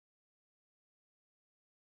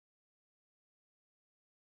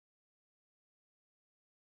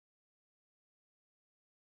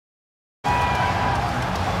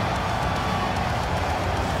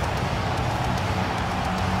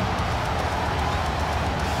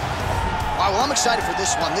Yeah, well, I'm excited for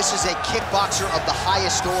this one. This is a kickboxer of the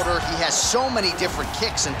highest order. He has so many different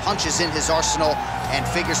kicks and punches in his arsenal and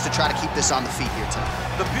figures to try to keep this on the feet here tonight.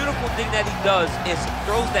 The beautiful thing that he does is he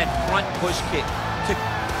throws that front push kick to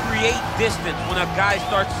create distance when a guy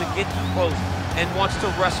starts to get too close and wants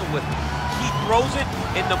to wrestle with him. He throws it,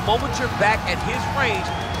 and the moment you're back at his range,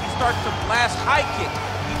 he starts to blast high kick.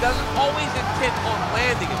 He doesn't always intend on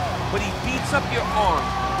landing it, but he beats up your arm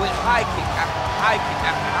with high kick after high kick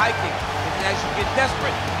after high kick. And as you get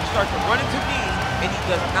desperate, you start to run into knees, and he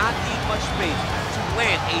does not need much space to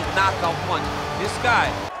land a knockout punch. This guy.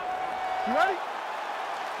 You ready?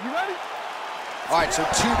 You ready? All right, so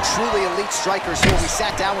two truly elite strikers here. We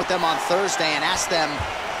sat down with them on Thursday and asked them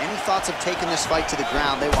any thoughts of taking this fight to the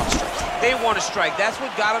ground. They want to strike. They want to strike. That's what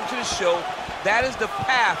got them to the show. That is the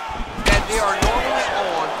path that they are normally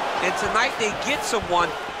on. And tonight they get someone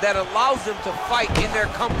that allows them to fight in their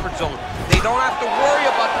comfort zone. They don't have to worry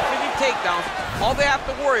about defending takedowns. All they have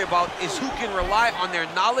to worry about is who can rely on their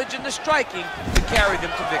knowledge in the striking to carry them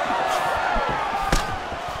to victory.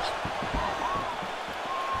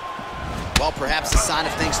 Well, perhaps a sign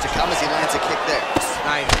of things to come as he lands a kick there.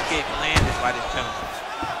 Nice kick landed by this gentleman.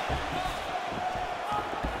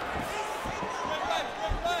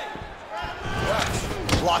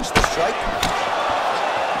 Blocks the strike.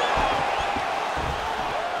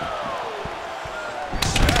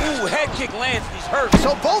 Ooh, head kick lands, he's hurt.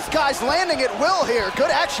 So both guys landing at will here.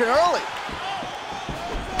 Good action early.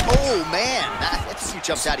 Oh, man. You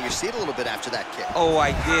jumped out of your seat a little bit after that kick. Oh,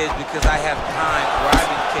 I did, because I have time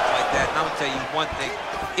driving kick like that. And I'm going to tell you one thing.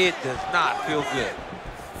 It does not feel good.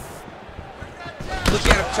 Look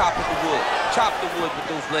at him chopping the wood. Chop the wood with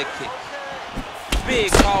those leg kicks.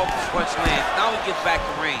 Big, powerful punch lands. Now he gets back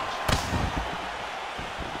to range.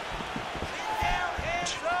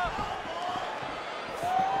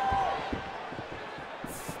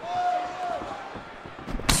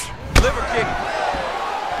 Liver kick.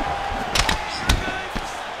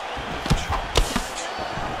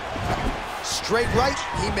 Straight right,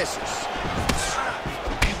 he misses.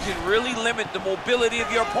 You can really limit the mobility of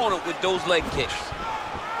your opponent with those leg kicks.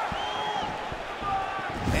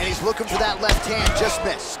 And he's looking for that left hand, just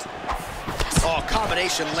missed. Oh,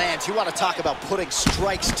 combination lands. You want to talk about putting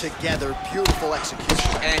strikes together. Beautiful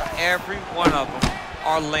execution. And every one of them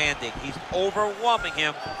are landing. He's overwhelming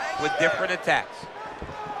him with different attacks.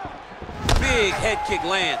 Big head kick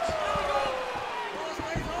lands.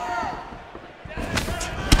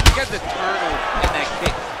 Look at the turnover in that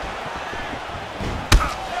kick.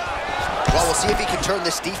 Well, we'll see if he can turn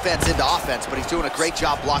this defense into offense, but he's doing a great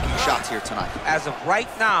job blocking shots here tonight. As of right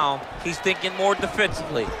now, he's thinking more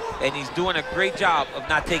defensively, and he's doing a great job of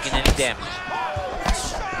not taking any damage.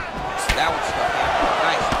 That was stuck in.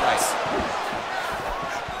 Nice, nice.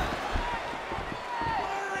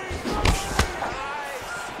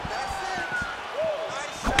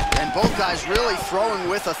 And both guys really throwing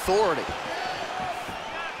with authority.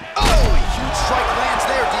 Oh, huge strike lands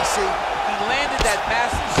there, DC. He landed that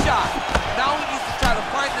massive shot. Now he needs to try to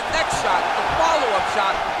find the next shot, the follow-up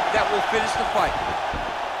shot that will finish the fight.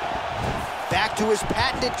 Back to his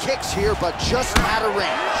patented kicks here, but just out of range.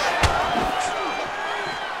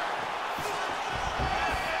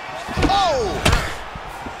 Oh!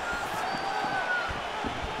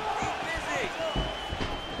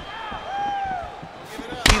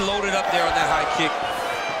 He loaded up there on that high kick.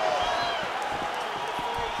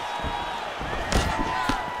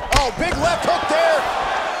 Oh, big left hook there.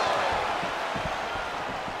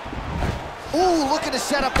 Ooh, looking to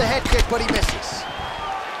set up the head kick, but he misses.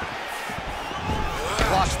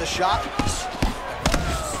 Blocks the shot.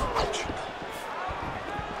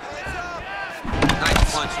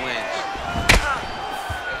 Nice punch lands.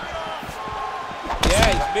 Yeah,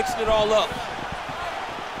 he's mixing it all up.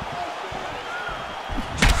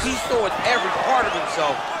 He's throwing every part of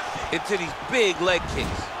himself into these big leg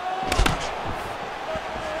kicks.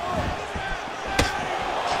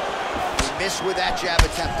 Miss with that jab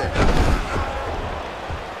attempt there.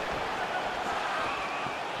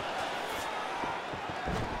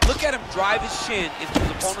 Look at him drive his shin into his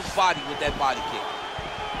opponent's body with that body kick.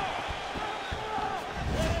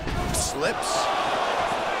 Slips.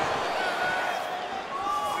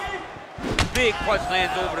 Big punch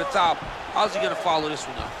lands over the top. How's he gonna follow this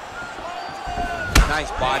one up? Nice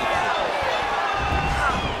body kick.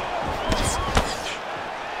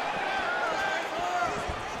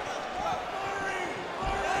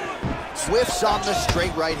 Whiffs on the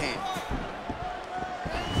straight right hand.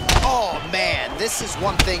 Oh, man, this is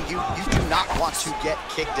one thing you do not want to get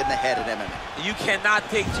kicked in the head at MMA. You cannot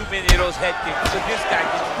take too many of those head kicks. So this guy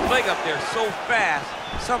gets his leg up there so fast,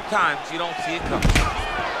 sometimes you don't see it coming.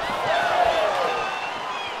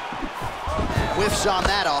 whiffs on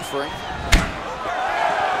that offering.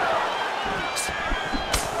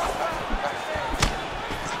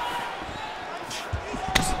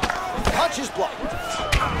 Punch is blocked.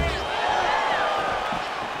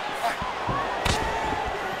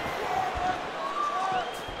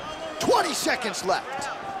 Seconds left.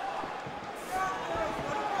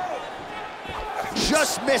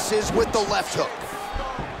 Just misses with the left hook.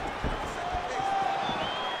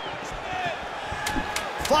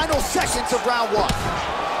 Final seconds of round one.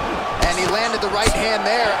 And he landed the right hand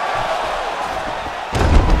there.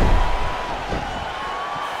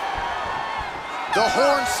 The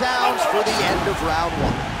horn sounds for the end of round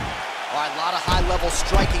one. All right, a lot of high-level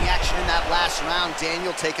striking action in that last round.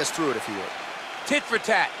 Daniel, take us through it if you would. Tit for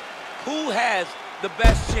tat. Who has the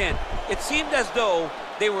best chin? It seemed as though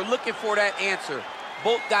they were looking for that answer.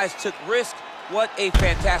 Both guys took risk. What a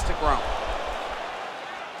fantastic round.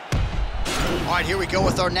 All right, here we go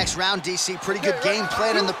with our next round, DC. Pretty good game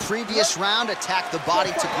plan in the previous round. Attacked the body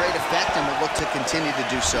to great effect, and will look to continue to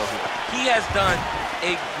do so here. He has done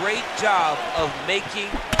a great job of making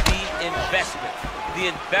the investment. The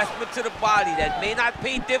investment to the body that may not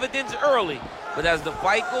pay dividends early, but as the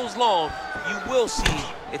fight goes long, you will see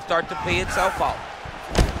it start to pay itself out.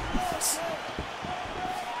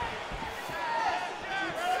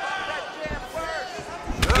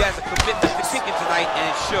 He has a commitment to kicking tonight, and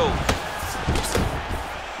it shows.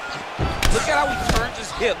 Look at how he turns his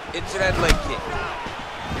hip into that leg kick.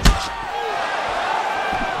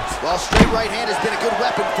 Well, straight right hand has been a good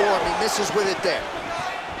weapon for him. He misses with it there.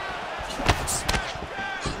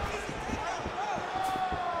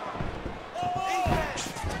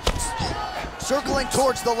 Circling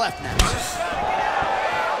towards the left now.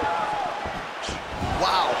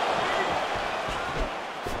 Wow.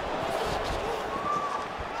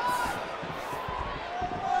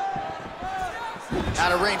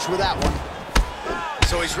 Out of range with that one.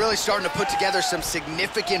 So he's really starting to put together some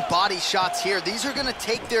significant body shots here. These are going to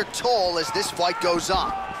take their toll as this fight goes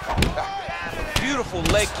on. Beautiful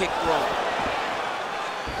leg kick throw.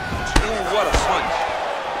 Ooh, what a punch.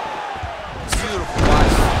 Beautiful body.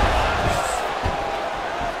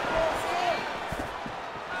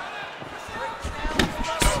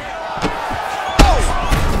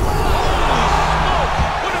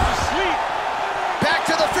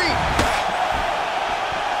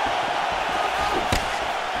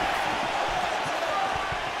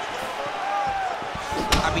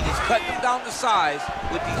 Cutting them down the sides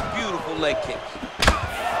with these beautiful leg kicks.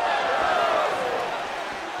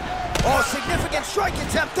 Oh, significant strike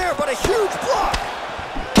attempt there, but a huge block.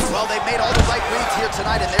 Well, they've made all the right reads here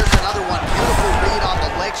tonight, and there's another one. Beautiful read on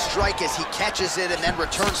the leg strike as he catches it and then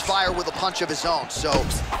returns fire with a punch of his own. So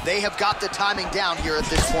they have got the timing down here at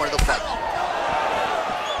this point of the fight.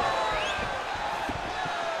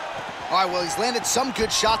 All right, well, he's landed some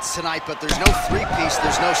good shots tonight, but there's no three-piece,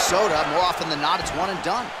 there's no soda. More often than not, it's one and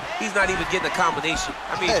done. He's not even getting a combination.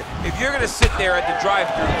 I mean, if you're gonna sit there at the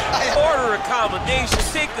drive-thru, order a combination,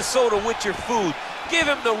 take the soda with your food, give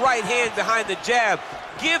him the right hand behind the jab,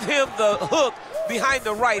 give him the hook behind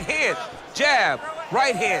the right hand, jab,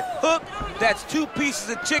 right hand, hook, that's 2 pieces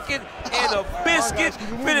of chicken and a biscuit,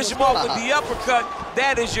 finish him off with the uppercut,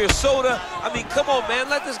 that is your soda. I mean, come on, man,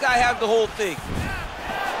 let this guy have the whole thing.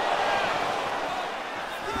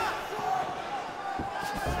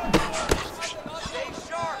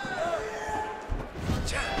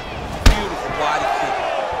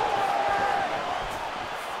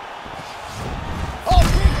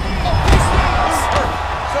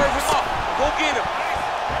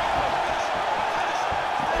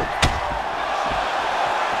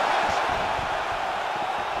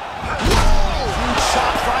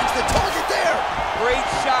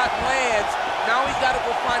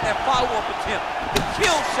 Follow-up attempt. The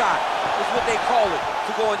kill shot is what they call it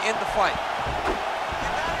to go and end the fight.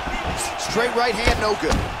 Straight right hand, no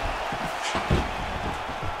good.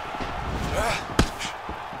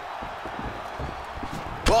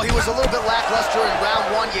 Well, he was a little bit lackluster in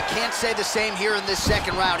round one. You can't say the same here in this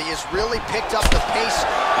second round. He has really picked up the pace,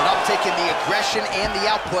 an uptick in the aggression and the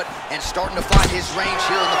output, and starting to find his range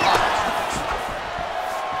here in the pocket.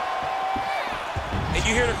 And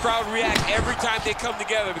you hear the crowd react every time they come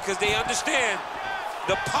together because they understand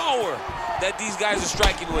the power that these guys are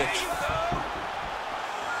striking with.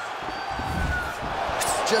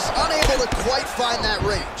 Just unable to quite find that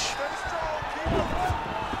range.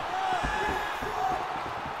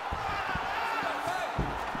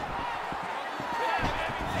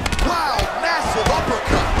 Wow, massive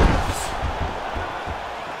uppercut.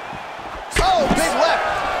 Oh, big left.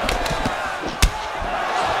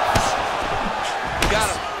 Got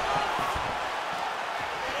him.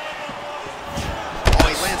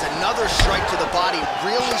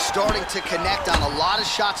 starting to connect on a lot of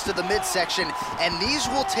shots to the midsection, and these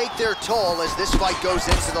will take their toll as this fight goes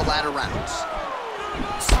into the latter rounds.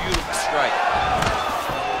 Beautiful strike.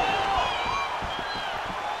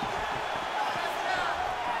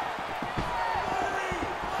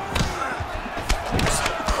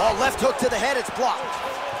 Oh, left hook to the head, it's blocked.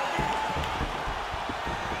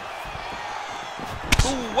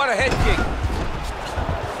 Ooh, what a head kick.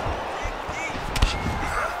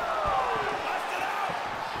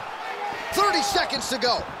 30 seconds to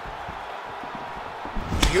go.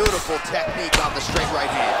 Beautiful technique on the straight right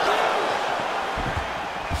hand.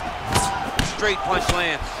 Straight punch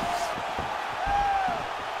lands.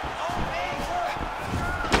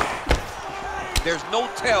 There's no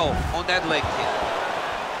tell on that leg kick.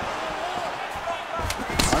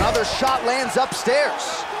 Another shot lands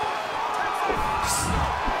upstairs.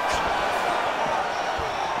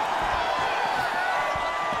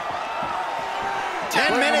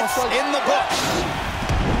 Minutes in the books.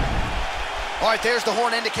 All right, there's the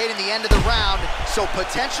horn indicating the end of the round. So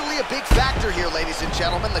potentially a big factor here, ladies and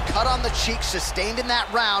gentlemen. The cut on the cheek sustained in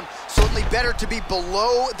that round. Certainly better to be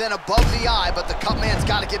below than above the eye, but the cut man's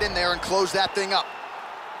got to get in there and close that thing up.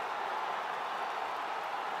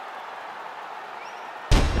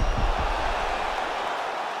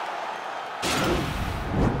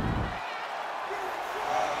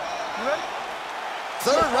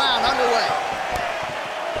 Third round underway.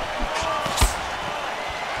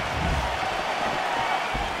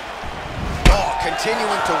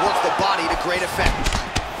 Continuing to work the body to great effect.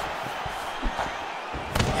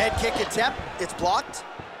 Head kick attempt, it's blocked.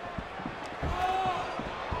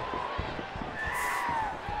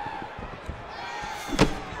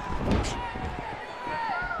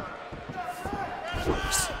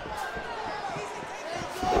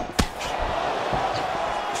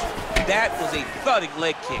 That was a thudding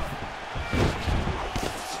leg kick.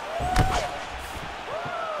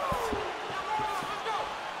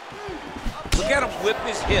 Look at him whip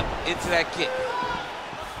his hip into that kick.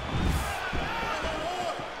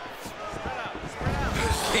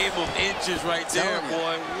 Game of inches right there,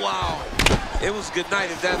 boy. Wow. It was good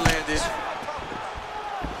night if that landed.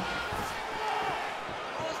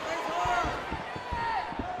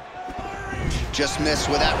 Just missed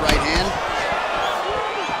with that right hand.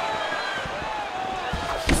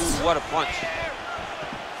 Ooh, what a punch.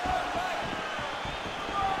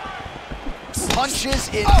 Punches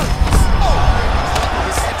in.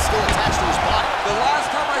 His head's still attached to his body. The last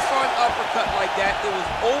time I saw an uppercut like that, it was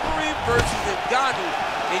Overeem versus Ngannou,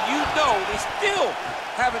 and you know they still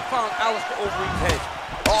haven't found Alistair Overeem's head.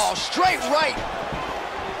 Oh, straight right.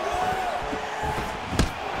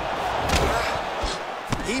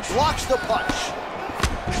 He blocks the punch.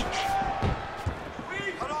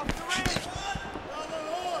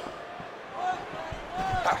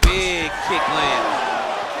 Big kick lands.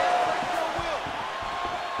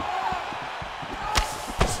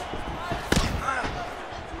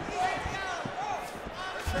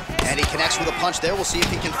 And he connects with a punch there. We'll see if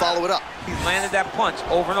he can follow it up. He's landed that punch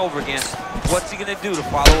over and over again. What's he gonna do to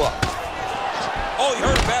follow up? Oh, he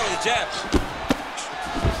heard him badly, the jab.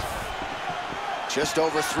 Just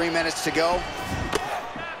over 3 minutes to go.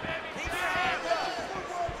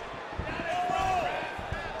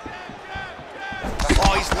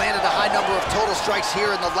 Oh, he's landed a high number of total strikes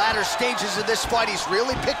here in the latter stages of this fight. He's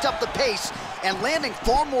really picked up the pace and landing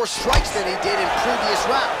far more strikes than he did in previous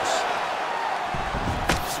rounds.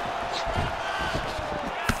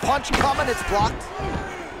 Punch coming, it's blocked.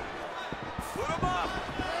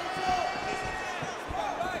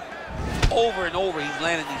 Over and over, he's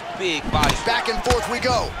landing these big bodies. Back and forth we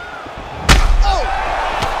go. Oh!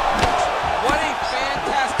 What a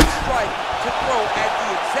fantastic strike to throw at the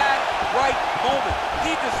exact right moment.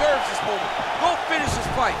 He deserves this moment. Go finish this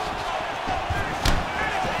fight.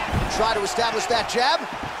 Try to establish that jab.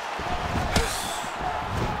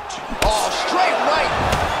 Oh, straight right.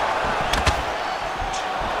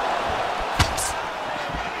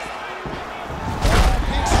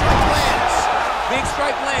 Big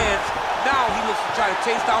strike lands. Now he looks to try to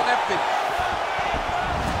chase down that finish.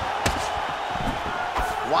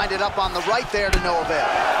 Wind it up on the right there to no avail.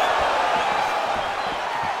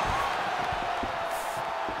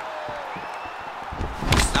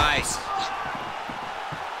 Nice.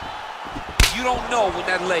 You don't know when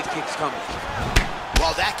that leg kick's coming.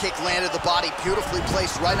 Well, that kick landed the body beautifully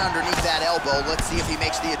placed right underneath that elbow. Let's see if he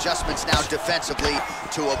makes the adjustments now defensively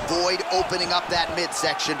to avoid opening up that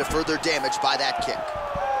midsection to further damage by that kick.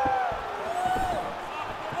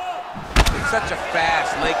 It's such a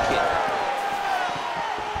fast leg kick.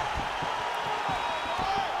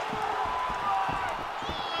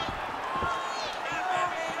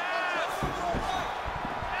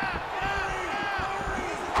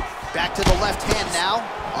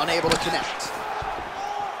 Unable to connect.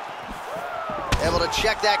 Able to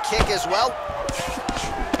check that kick as well.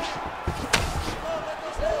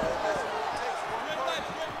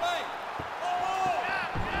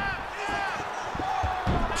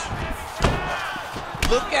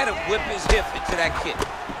 Look at him whip his hip into that kick.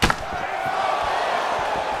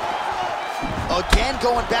 Again,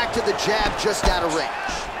 going back to the jab just out of range.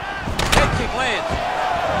 Head kick lands.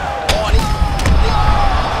 Oh, and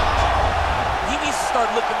he needs to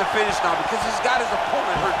start looking to finish now because he's got his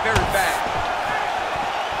opponent hurt very bad.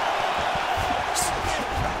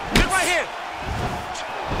 Good right hand.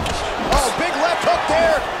 Oh, big left hook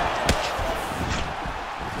there.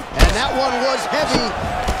 And that one was heavy.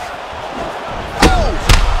 Oh!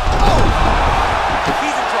 Oh!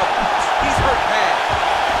 He's in trouble. He's hurt bad.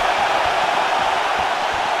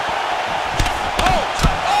 Oh!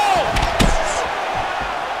 Oh!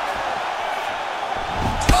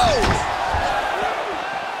 Oh!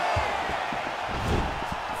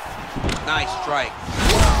 Nice strike.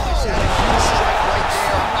 He's had a huge strike right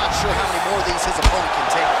there. I'm not sure how many more of these his opponent can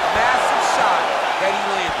take. Massive shot that he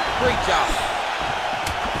landed. Great job.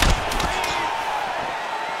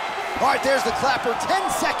 All right, there's the clapper. 10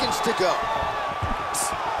 seconds to go.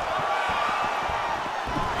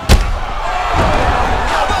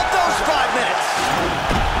 How about those 5 minutes?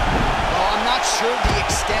 Well, I'm not sure the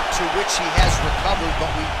extent to which he has recovered, but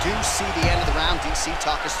we do see the end of the round. DC,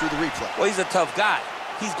 talk us through the replay. Well, he's a tough guy.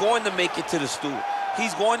 He's going to make it to the stool.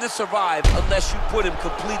 He's going to survive unless you put him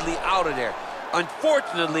completely out of there.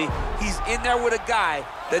 Unfortunately, he's in there with a guy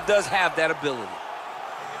that does have that ability.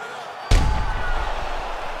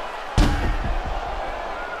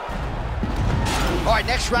 All right,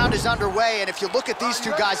 next round is underway, and if you look at these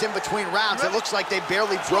two guys in between rounds, it looks like they've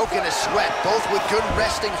barely broken a sweat. Both with good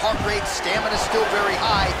resting heart rates, stamina still very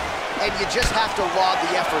high, and you just have to laud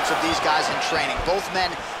the efforts of these guys in training. Both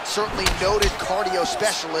men certainly noted cardio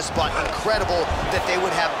specialists, but incredible that they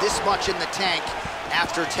would have this much in the tank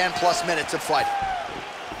after 10-plus minutes of fighting.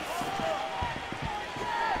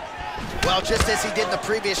 Well, just as he did in the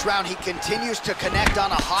previous round, he continues to connect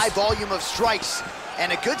on a high volume of strikes.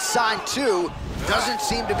 And a good sign, too, doesn't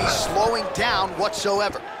seem to be slowing down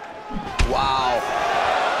whatsoever. Wow.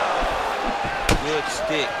 Good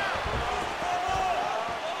stick.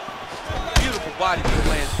 Beautiful body kick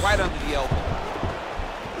lands right under the elbow.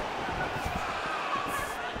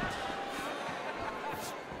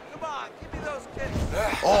 Come on, give me those kicks.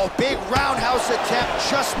 Oh, big roundhouse attempt,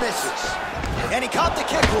 just misses. And he caught the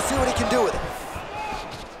kick. We'll see what he can do with it.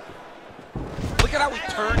 Look at how he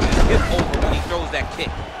turns his hip over when he throws that kick.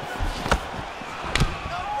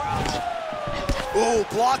 Ooh,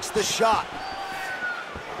 blocks the shot.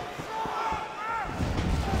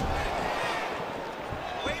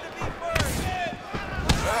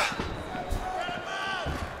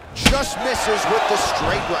 Just misses with the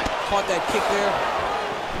straight right. Caught that kick there.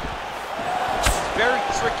 It's very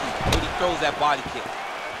tricky when he throws that body kick.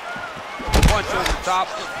 Punch over the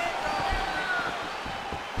top.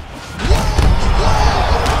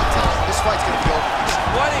 This fight's gonna be over.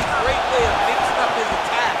 What a great way of mixing up his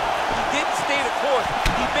attack. He didn't stay the course.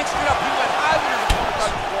 He mixed it up. He went high when his opponent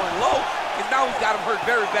thought he was going low, and now he's got him hurt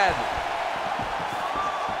very badly.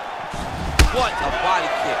 What a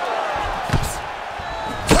body kick.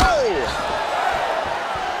 Oh!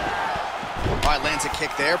 All right, lands a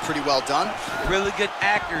kick there. Pretty well done. Really good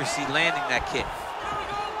accuracy landing that kick.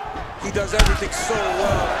 He does everything so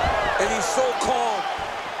well, and he's so calm.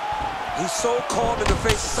 He's so calm in the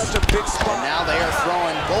face of such a big spot. And now they are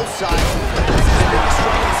throwing both sides. This is the biggest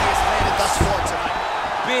strike as he has landed thus far tonight.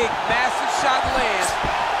 Big, massive shot lands.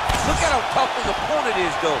 Look at how tough his opponent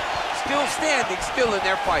is, though. Still standing, still in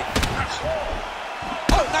their fight.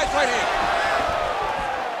 Oh, nice right hand.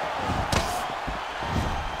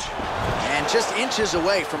 And just inches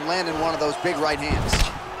away from landing one of those big right hands.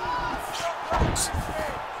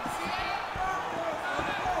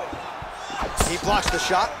 He blocks the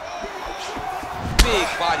shot. Big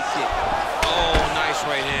body kick. Oh, nice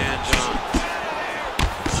right hand, John.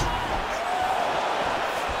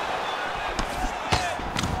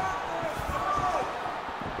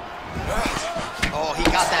 Oh, he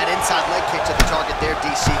got that inside leg kick to the target there,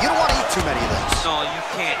 DC. You don't want to eat too many of those. No, you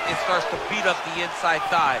can't. It starts to beat up the inside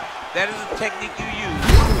thigh. That is a technique you use.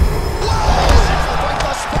 Whoa! That's the fight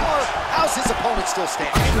thus far. How's his opponent still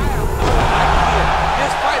standing?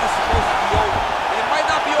 This fight is supposed to be over. And it might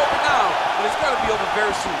not be over now, but it's going to be over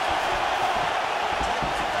very soon.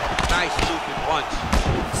 Nice looping punch.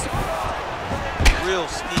 Real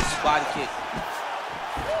sneaky body kick.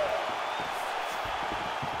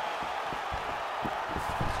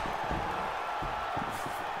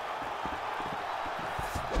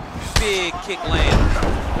 Big kick lands.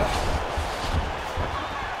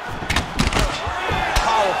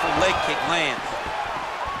 Powerful leg kick lands.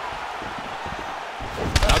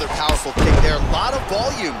 Another powerful kick there. A lot of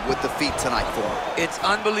volume with the feet tonight for him. It's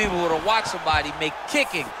unbelievable to watch somebody make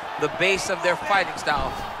kicking the base of their fighting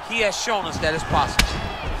style. He has shown us that it's possible.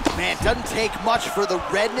 Man, doesn't take much for the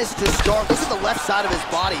redness to start. Look at the left side of his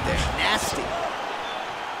body there. Nasty.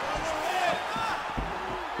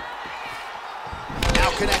 Now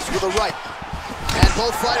connects with a right. And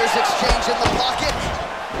both fighters exchange in the pocket.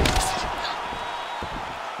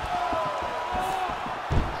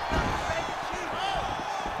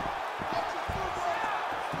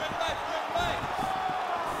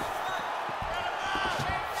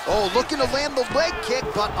 Oh, looking to land the leg kick,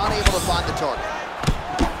 but unable to find the target.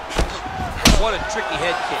 What a tricky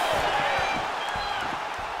head kick.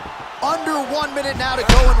 Under 1 minute now to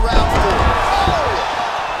go in round 4.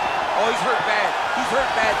 Oh, he's hurt bad. He's hurt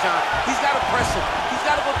bad, John. He's got to press him. He's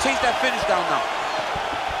got to go chase that finish down now.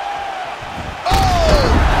 Oh!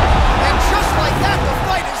 And just like that, the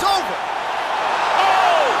fight is over.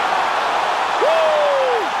 Oh!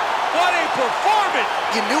 Woo! What a performance!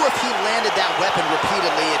 You knew if he landed that weapon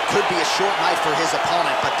repeatedly, it could be a short night for his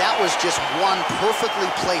opponent, but that was just one perfectly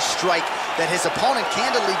placed strike that his opponent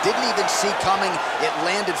candidly didn't even see coming. It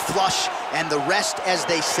landed flush, and the rest, as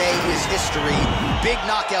they say, is history. Big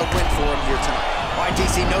knockout win for him here tonight. All right,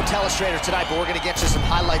 DC, no telestrator tonight, but we're going to get you some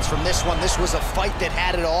highlights from this one. This was a fight that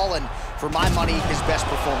had it all, and for my money, his best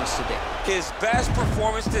performance to date. His best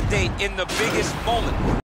performance to date in the biggest moment.